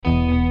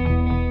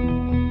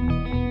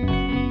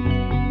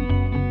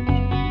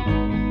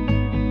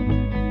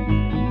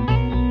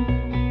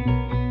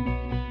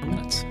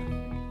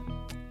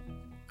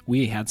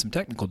we had some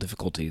technical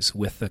difficulties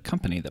with the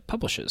company that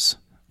publishes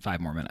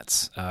 5 More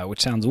Minutes, which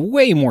sounds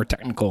way more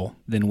technical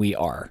than we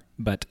are,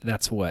 but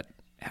that's what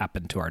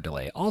happened to our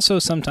delay. Also,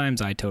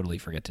 sometimes I totally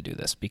forget to do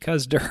this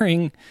because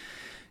during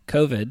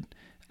COVID,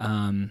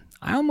 I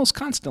almost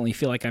constantly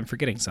feel like I'm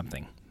forgetting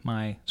something.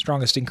 My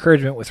strongest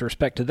encouragement with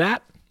respect to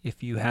that,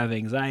 if you have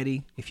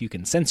anxiety, if you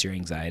can sense your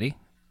anxiety,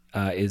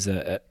 is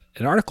an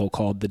article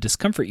called "The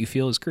Discomfort You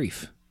Feel is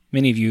Grief."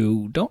 Many of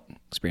you don't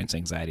experience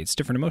anxiety. It's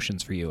different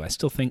emotions for you. I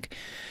still think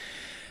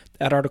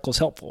that article is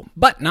helpful,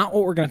 but not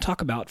what we're going to talk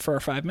about for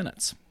our 5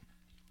 minutes.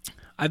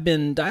 I've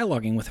been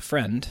dialoguing with a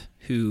friend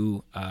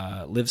who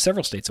lives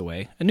several states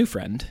away, a new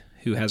friend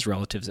who has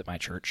relatives at my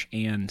church,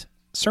 and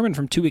a sermon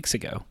from 2 weeks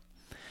ago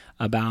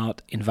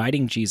about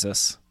inviting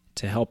Jesus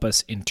to help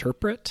us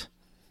interpret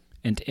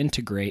and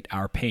integrate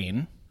our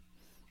pain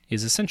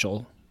is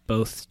essential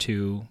both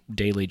to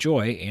daily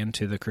joy and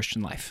to the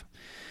Christian life.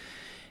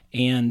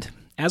 And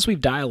as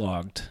we've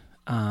dialogued,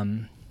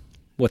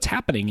 what's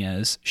happening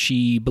is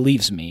she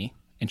believes me,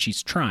 and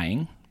she's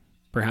trying,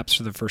 perhaps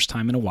for the first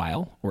time in a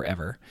while or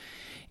ever,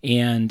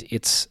 and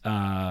it's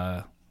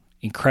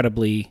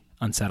incredibly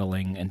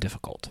unsettling and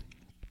difficult.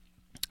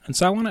 And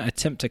so I want to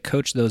attempt to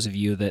coach those of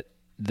you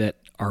that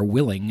are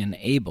willing and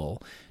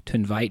able to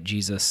invite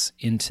Jesus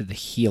into the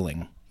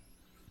healing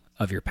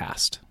of your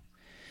past,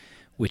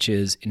 which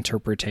is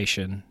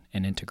interpretation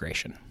and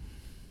integration.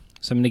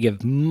 So I'm going to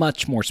give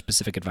much more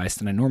specific advice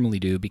than I normally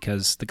do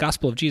because the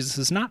gospel of Jesus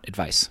is not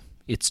advice.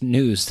 It's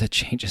news that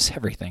changes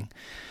everything.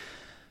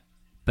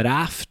 But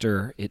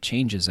after it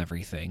changes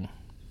everything,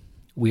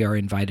 we are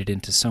invited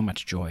into so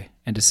much joy.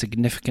 And a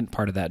significant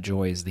part of that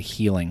joy is the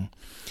healing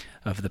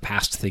of the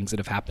past things that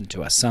have happened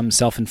to us. Some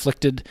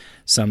self-inflicted,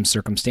 some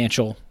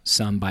circumstantial,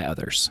 some by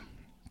others.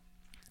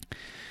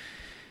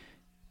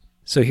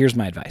 So here's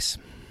my advice.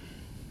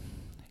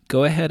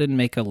 Go ahead and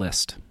make a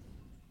list.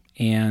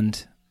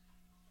 And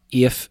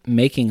if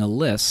making a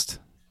list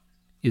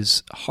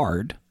is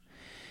hard,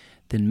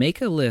 then make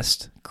a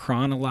list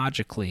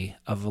chronologically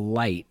of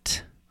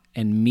light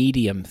and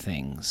medium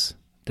things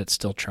that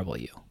still trouble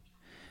you.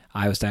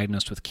 I was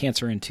diagnosed with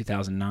cancer in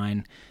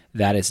 2009.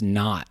 That is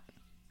not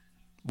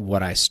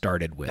what I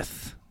started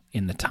with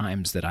in the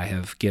times that I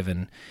have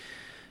given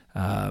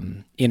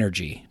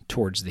energy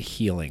towards the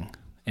healing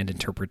and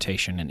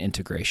interpretation and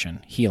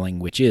integration. Healing,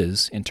 which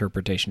is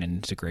interpretation and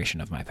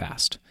integration of my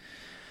past.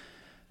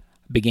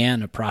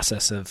 Began a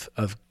process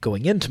of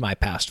going into my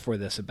past for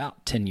this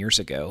about 10 years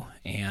ago,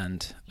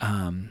 and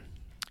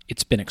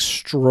it's been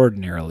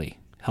extraordinarily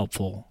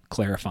helpful,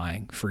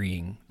 clarifying,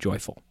 freeing,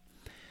 joyful.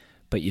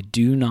 But you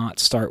do not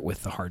start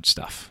with the hard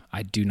stuff.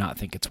 I do not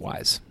think it's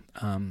wise.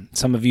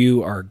 Some of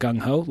you are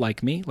gung-ho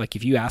like me. Like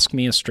if you ask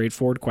me a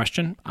straightforward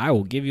question, I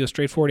will give you a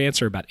straightforward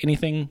answer about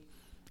anything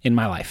in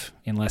my life,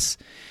 unless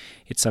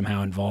it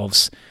somehow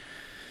involves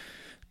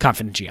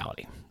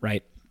confidentiality,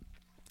 right?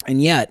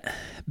 And yet,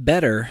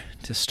 better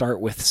to start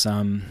with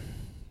some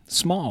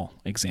small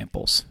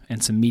examples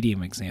and some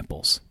medium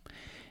examples.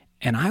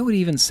 And I would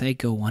even say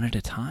go one at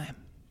a time.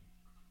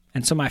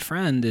 And so my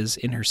friend is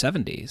in her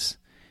 70s,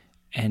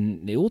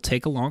 and it will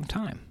take a long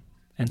time.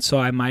 And so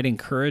I might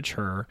encourage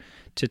her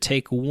to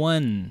take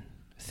one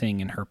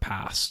thing in her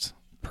past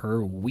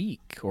per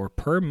week or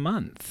per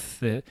month.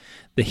 The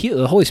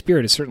Holy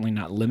Spirit is certainly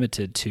not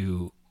limited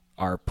to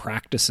our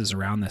practices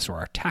around this or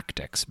our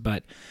tactics,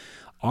 but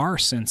our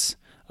sense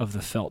of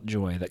the felt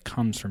joy that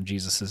comes from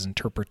Jesus'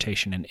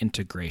 interpretation and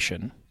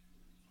integration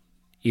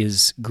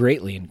is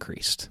greatly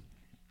increased.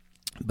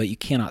 But you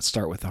cannot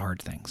start with the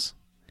hard things.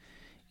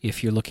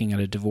 If you're looking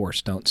at a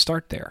divorce, don't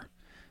start there.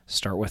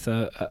 Start with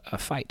a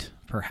fight,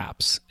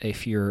 perhaps. And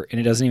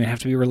it doesn't even have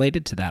to be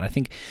related to that. I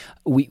think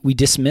we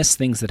dismiss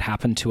things that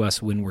happen to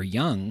us when we're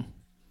young,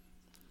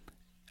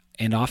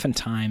 and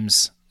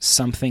oftentimes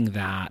something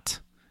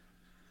that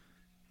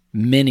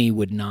many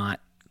would not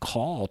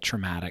call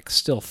traumatic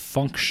still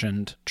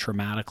functioned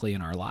traumatically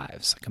in our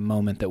lives. Like a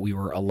moment that we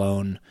were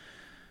alone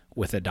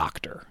with a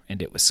doctor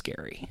and it was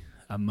scary.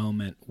 A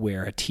moment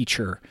where a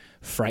teacher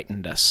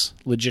frightened us,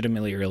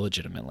 legitimately or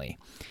illegitimately.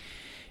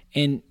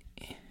 And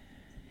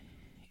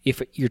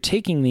if you're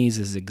taking these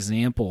as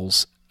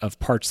examples of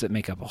parts that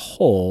make up a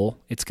whole,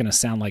 it's going to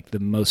sound like the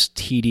most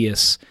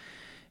tedious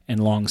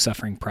and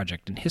long-suffering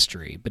project in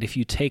history. But if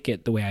you take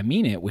it the way I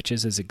mean it, which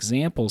is as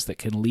examples that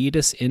can lead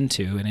us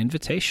into an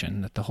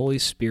invitation that the Holy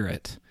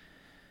Spirit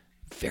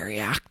very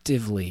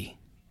actively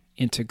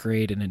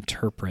integrate and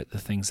interpret the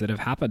things that have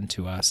happened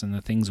to us and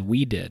the things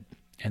we did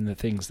and the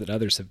things that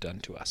others have done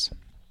to us.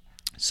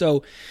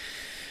 So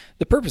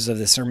the purpose of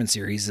this sermon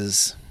series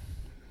is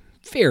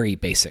very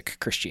basic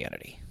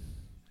Christianity.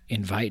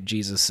 Invite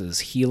Jesus'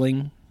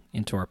 healing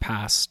into our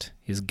past,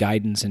 his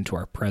guidance into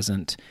our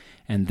present,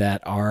 and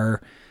that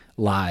our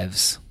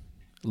lives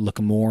look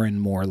more and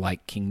more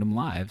like kingdom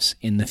lives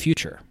in the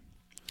future.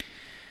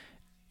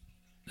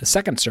 The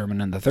second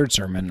sermon and the third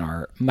sermon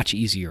are much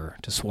easier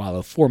to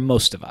swallow for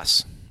most of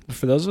us. But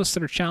for those of us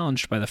that are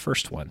challenged by the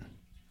first one,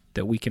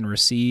 that we can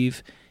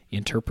receive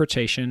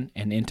interpretation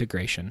and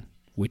integration,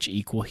 which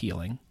equal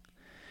healing,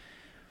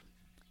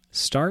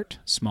 Start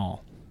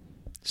small.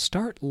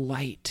 Start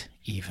light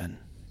even.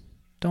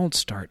 Don't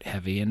start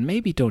heavy, and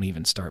maybe don't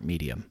even start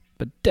medium,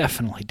 but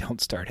definitely don't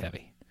start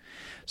heavy.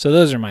 So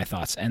those are my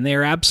thoughts, and they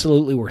are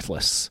absolutely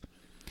worthless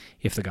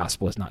if the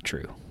gospel is not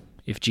true.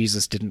 If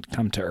Jesus didn't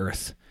come to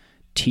earth,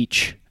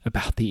 teach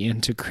about the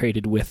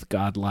integrated with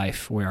God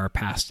life, where our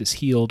past is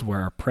healed,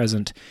 where our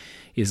present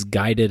is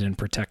guided and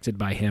protected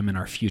by him, and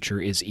our future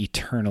is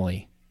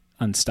eternally,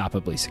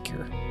 unstoppably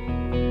secure.